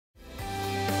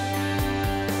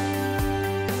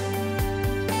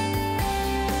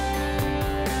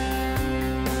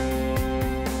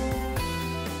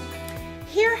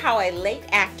a late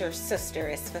actor's sister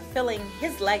is fulfilling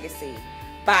his legacy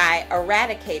by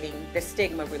eradicating the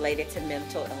stigma related to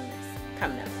mental illness.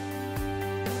 Coming up.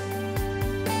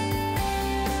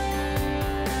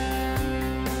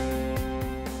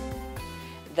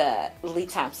 The Lee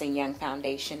Thompson Young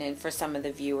Foundation, and for some of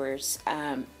the viewers,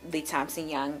 Lee Thompson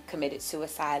Young committed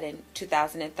suicide in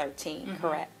 2013,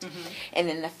 correct? And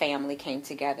then the family came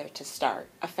together to start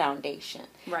a foundation.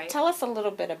 Right. Tell us a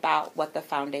little bit about what the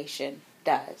foundation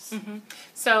does.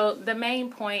 So the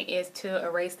main point is to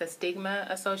erase the stigma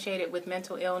associated with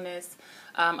mental illness,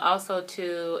 also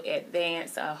to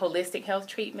advance holistic health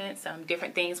treatments.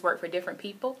 Different things work for different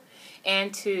people,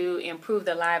 and to improve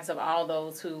the lives of all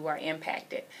those who are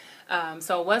impacted.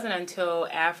 So it wasn't until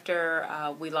after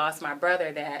we lost my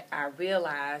brother that I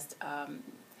realized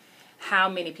how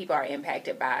many people are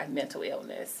impacted by mental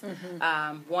illness.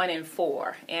 1 in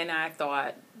 4. And I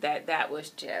thought that was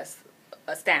just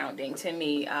astounding to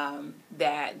me,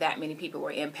 that many people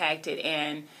were impacted.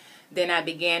 And then I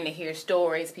began to hear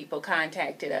stories. People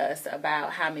contacted us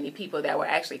about how many people that were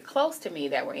actually close to me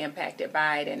that were impacted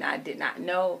by it, and I did not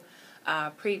know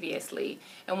previously.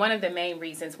 And one of the main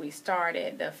reasons we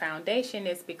started the foundation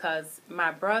is because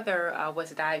my brother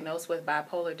was diagnosed with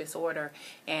bipolar disorder,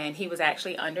 and he was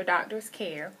actually under doctor's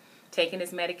care, taking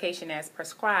his medication as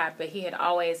prescribed, but he had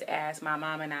always asked my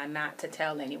mom and I not to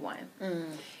tell anyone.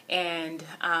 And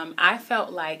I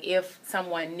felt like if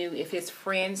someone knew, if his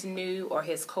friends knew, or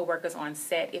his coworkers on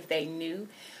set, if they knew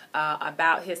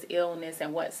about his illness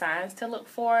and what signs to look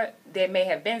for, there may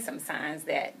have been some signs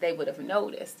that they would have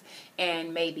noticed,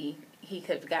 and maybe he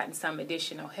could have gotten some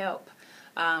additional help.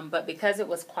 But because it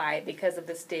was quiet, because of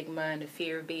the stigma and the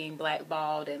fear of being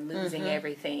blackballed and losing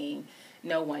everything,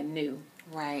 no one knew.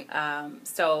 Right.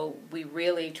 So we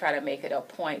really try to make it a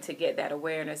point to get that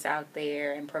awareness out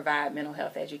there and provide mental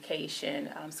health education,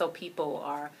 so people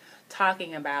are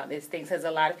talking about these things, because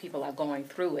a lot of people are going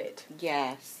through it.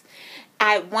 Yes.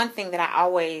 One thing that I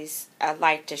always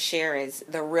like to share is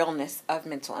the realness of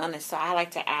mental illness. So I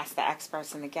like to ask the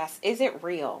experts and the guests, is it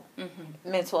real?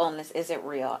 Mental illness, is it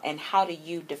real? And how do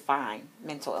you define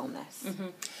mental illness?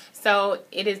 So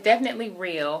it is definitely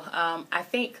real. I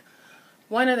think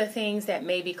one of the things that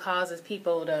maybe causes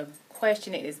people to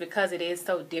question it is because it is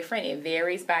so different. It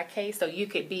varies by case. So you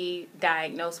could be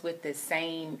diagnosed with the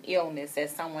same illness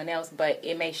as someone else, but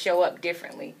it may show up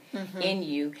differently in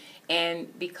you.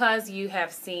 And because you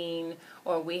have seen,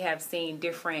 or we have seen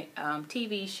different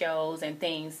TV shows and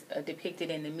things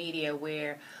depicted in the media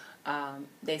where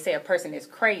they say a person is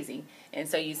crazy, and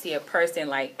so you see a person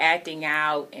like acting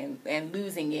out and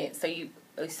losing it, so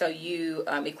you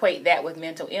equate that with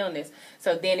mental illness.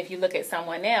 So then if you look at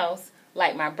someone else,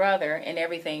 like my brother, and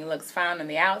everything looks fine on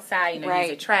the outside,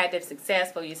 he's attractive,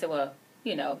 successful, you say, well,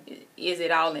 is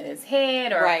it all in his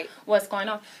head, or what's going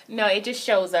on? No, it just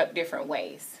shows up different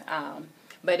ways.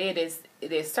 But it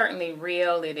is certainly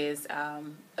real. It is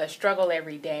a struggle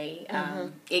every day.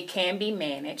 It can be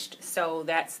managed, so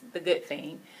that's the good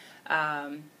thing.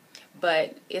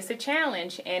 But it's a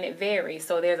challenge, and it varies.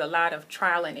 So there's a lot of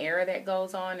trial and error that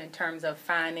goes on in terms of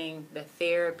finding the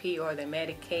therapy or the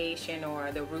medication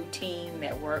or the routine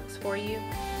that works for you.